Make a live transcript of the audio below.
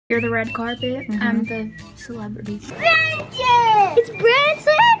You're the red carpet. I'm the celebrity. Branson! It's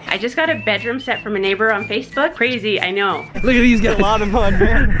Branson! I just got a bedroom set from a neighbor on Facebook. Crazy, I know. Look at these guys. A lot of mud,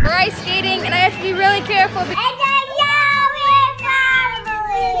 man. We're ice skating and I have to be really careful. And the Yawi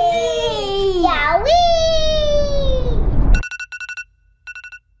Family! Yawi!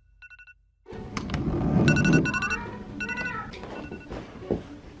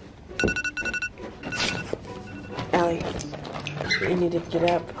 Allie, you need to get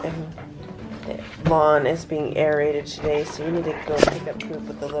up, and the lawn is being aerated today, so you need to go pick up poop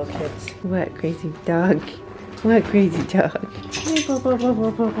with the little kids. What crazy dog? What crazy dog? Hey, Bobo,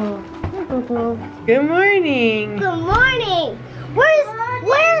 Bobo, Bobo. Hey, Bobo. Good morning. Good morning! Where's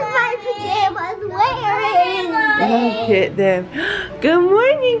my pajamas? Where? Look at them. Good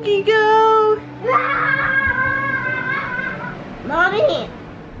morning, Gigo. Mommy,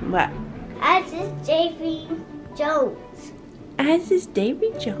 What? as is Davy Jones. As is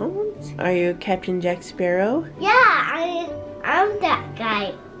Davy Jones? Are you Captain Jack Sparrow? Yeah, I'm that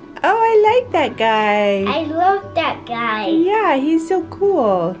guy. Oh, I like that guy. I love that guy. Yeah, he's so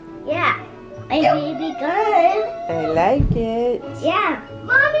cool. Yeah, my baby gun. I like it. Yeah.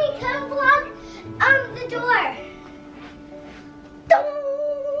 Mommy, come block the door.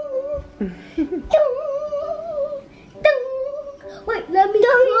 Dong. Dong. Dong. Wait, let me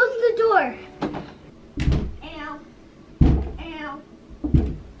close the door. Ow. Ow.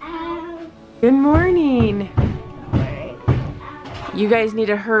 Ow. Good morning. You guys need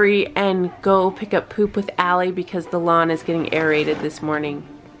to hurry and go pick up poop with Allie because the lawn is getting aerated this morning.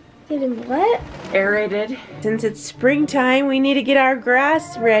 Getting what? Aerated. Since it's springtime, we need to get our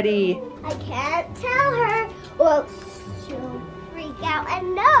grass ready. I can't tell her. Well, she'll freak out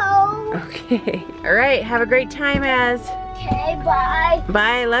and know. Okay. All right. Have a great time, Az. Okay, bye.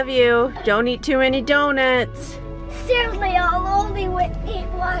 Bye. Love you. Don't eat too many donuts. Seriously, I'll only eat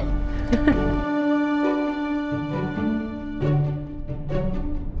one.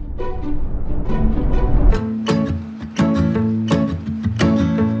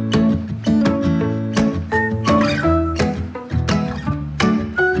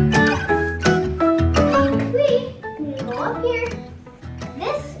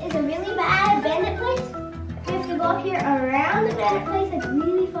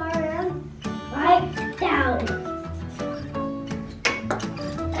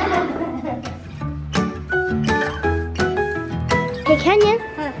 Hey, Kenyon.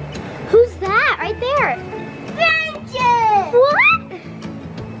 Huh? Who's that right there? Branson! What?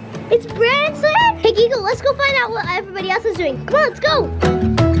 It's Branson? Hey, Gigo, let's go find out what everybody else is doing. Come on, let's go.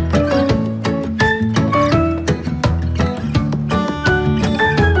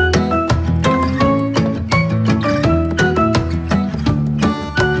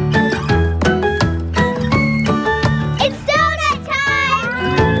 It's donut time!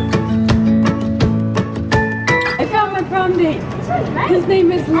 I found my prom date. His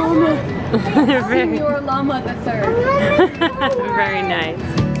name is Llama. Senior Llama the Third. Very nice.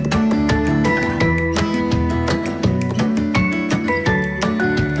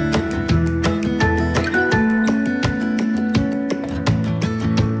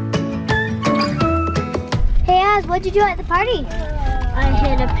 Hey, Az, what'd you do at the party? I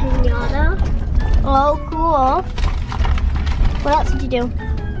hit a piñata. Oh, cool. What else did you do?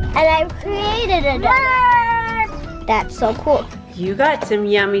 And I created a donut. That's so cool. You got some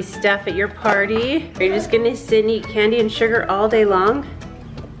yummy stuff at your party. Are you just gonna sit and eat candy and sugar all day long?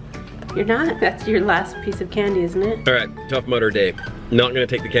 You're not? That's your last piece of candy, isn't it? All right, Tough Mudder Day. Not gonna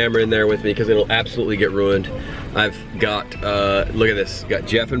take the camera in there with me because it'll absolutely get ruined. I've got, look at this. Got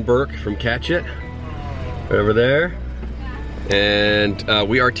Jeff and Burke from Catch It, right over there. And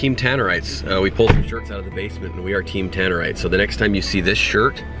we are Team Tannerites. We pulled some shirts out of the basement and we are Team Tannerites. So the next time you see this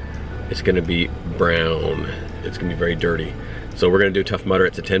shirt, it's gonna be brown. It's gonna be very dirty. So we're gonna do Tough Mudder.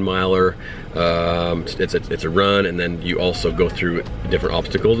 It's a 10-miler. It's a run, and then you also go through different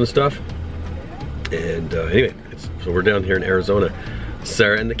obstacles and stuff. And anyway, so we're down here in Arizona.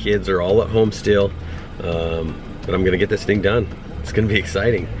 Sarah and the kids are all at home still, but I'm gonna get this thing done. It's gonna be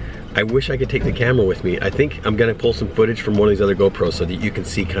exciting. I wish I could take the camera with me. I think I'm gonna pull some footage from one of these other GoPros so that you can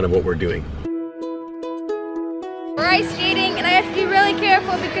see kind of what we're doing. We're ice skating and I have to be really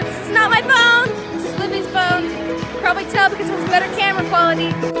careful because this is not my phone. This is Libby's phone. You can probably tell because it has better camera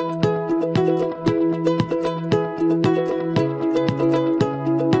quality.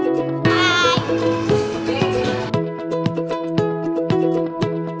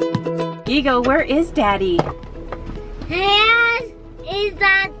 Gigo, where is Daddy? Is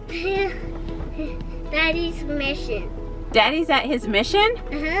that Daddy's mission? Daddy's at his mission?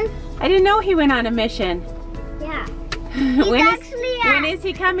 Uh-huh. I didn't know he went on a mission. Yeah. When When is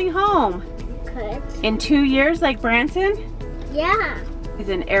he coming home? Could. In 2 years, like Branson? Yeah. He's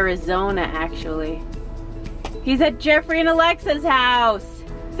in Arizona, actually. He's at Jeffrey and Alexa's house.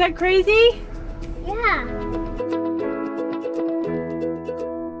 Is that crazy? Yeah.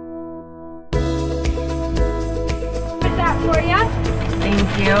 What's that for you?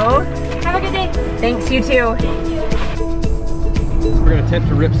 Thank you. Have a good day. Thanks, you too. We're gonna attempt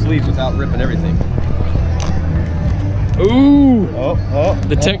to rip sleeves without ripping everything. Ooh!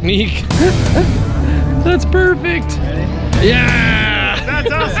 The technique. That's perfect. Ready? Yeah!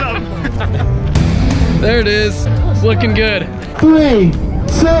 That's awesome. There it is. It's looking good. 3, 2,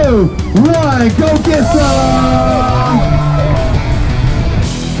 1, go get some!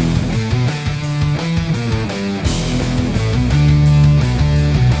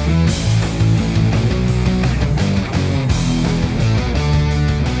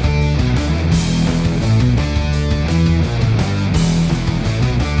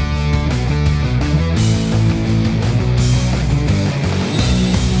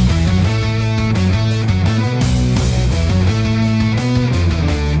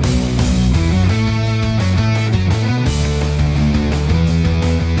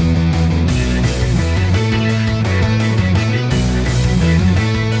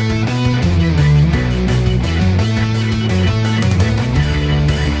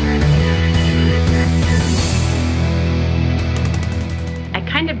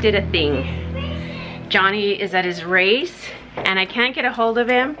 Did a thing. Johnny is at his race and I can't get a hold of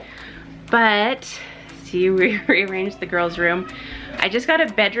him, but see, we rearranged the girls' room. I just got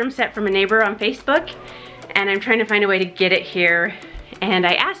a bedroom set from a neighbor on Facebook and I'm trying to find a way to get it here, and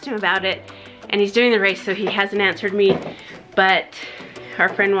I asked him about it and he's doing the race, so he hasn't answered me, but our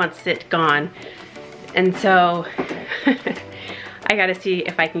friend wants it gone, and so I gotta see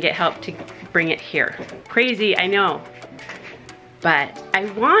if I can get help to bring it here. Crazy, I know. But I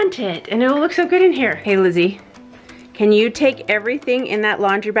want it, and it'll look so good in here. Hey, Lizzie, can you take everything in that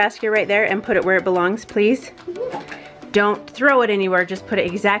laundry basket right there and put it where it belongs, please? Don't throw it anywhere, just put it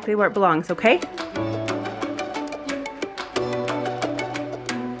exactly where it belongs, okay?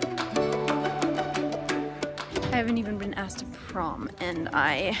 I haven't even been asked to prom, and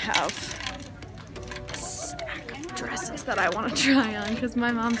I have a stack of dresses that I want to try on because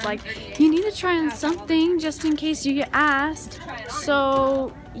my mom's like, you need to try on something just in case you get asked.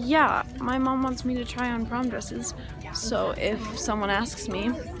 So yeah, my mom wants me to try on prom dresses. So if someone asks me,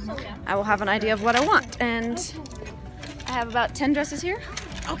 I will have an idea of what I want. And I have about 10 dresses here.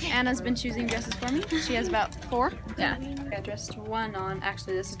 Okay. Anna's been choosing dresses for me. She has about 4. Yeah. I got dress 1 on.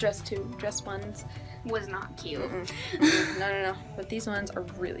 Actually, this is dress 2. Dress 1's was not cute. No. But these ones are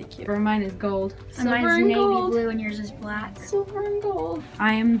really cute. Mine is gold. And mine's navy blue and yours is black. Silver and gold.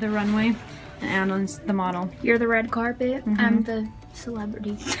 I am the runway and Anna's the model. You're the red carpet. I'm the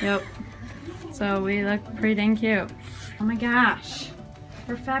celebrity. Yep. So we look pretty dang cute. Oh my gosh.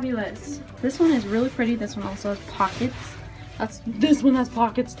 They're fabulous. This one is really pretty. This one also has pockets. This one has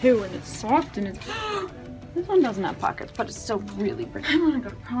pockets too, and it's soft, and it's this one doesn't have pockets, but it's still really pretty. I want to go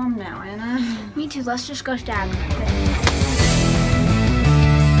to prom now, Anna. Me too. Let's just go stag.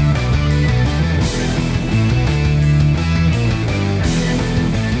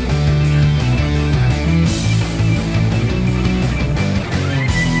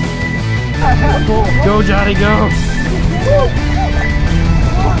 Go, Johnny, go!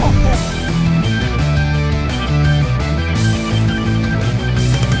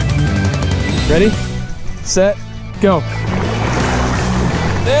 Ready, set, go.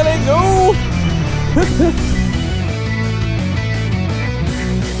 There they go.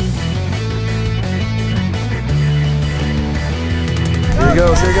 Here he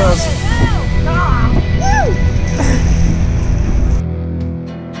goes, here he goes.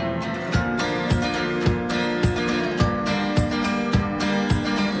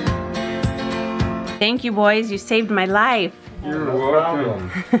 Thank you, boys. You saved my life. You're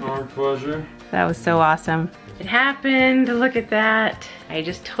welcome. Our pleasure. That was so awesome. It happened. Look at that. I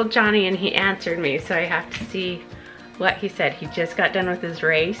just told Johnny and he answered me, so I have to see what he said. He just got done with his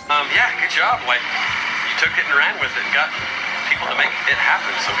race. Yeah, good job. Like, you took it and ran with it and got people to make it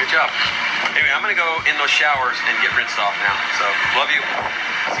happen, so good job. Anyway, I'm gonna go in those showers and get rinsed off now. So, love you.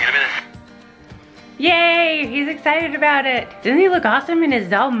 See you in a minute. Yay! He's excited about it. Doesn't he look awesome and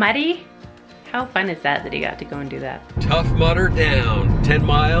is all muddy? How fun is that he got to go and do that? Tough Mudder down. 10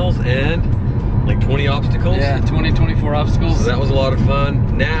 miles and like 20 obstacles. Yeah, 24 obstacles. So that was a lot of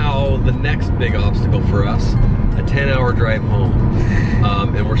fun. Now the next big obstacle for us, a 10-hour drive home.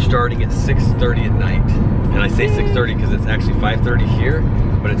 And we're starting at 6:30 at night. And I say 6:30 because it's actually 5:30 here,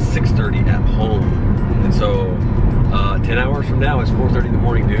 but it's 6:30 at home. And so 10 hours from now, it's 4:30 in the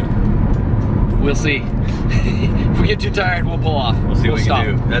morning, dude. We'll see. If we get too tired, we'll pull off. We'll see what we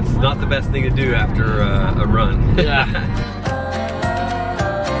can do. That's not the best thing to do after a run. Yeah.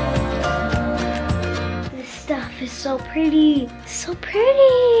 This stuff is so pretty. So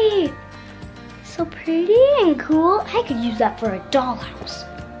pretty. So pretty and cool. I could use that for a dollhouse.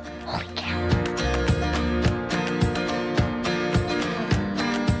 Holy cow.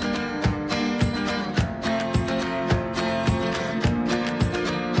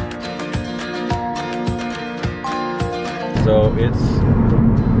 So it's,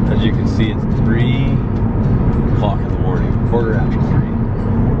 as you can see, it's 3 o'clock in the morning, quarter after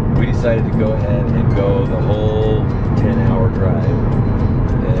 3. We decided to go ahead and go the whole 10-hour drive.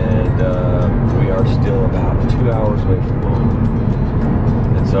 And we are still about 2 hours away from home.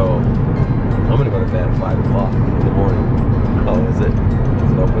 And so I'm gonna go to bed at 5 o'clock in the morning. Oh, is it?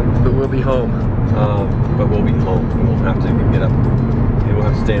 Is it open? But we'll be home. But we'll be home. We won't have to get up. We won't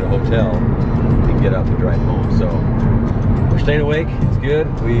have to stay at a hotel and get up and drive home. So we're staying awake. It's good.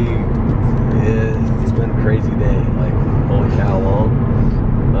 It's been a crazy day. Like, holy cow, long.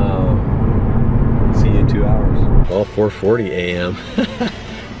 See you in 2 hours. Well, 4:40 a.m.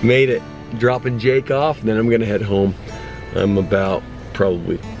 Made it. Dropping Jake off, and then I'm gonna head home. I'm about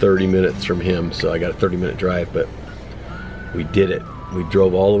probably 30 minutes from him, so I got a 30-minute drive, but we did it. We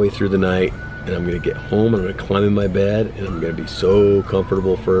drove all the way through the night, and I'm gonna get home, I'm gonna climb in my bed, and I'm gonna be so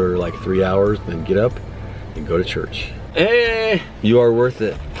comfortable for like 3 hours, then get up and go to church. Hey! You are worth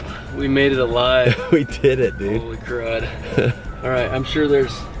it. We made it alive. We did it, dude. Holy crud. All right, I'm sure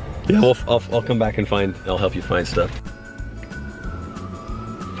there's... Yeah, I'll come back and I'll help you find stuff.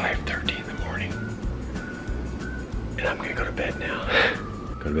 5:30 in the morning. And I'm gonna go to bed now.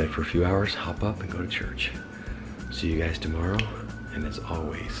 Go to bed for a few hours, hop up and go to church. See you guys tomorrow. And as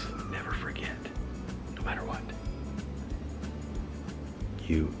always, never forget, no matter what,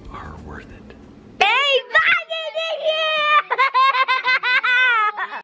 you are worth it.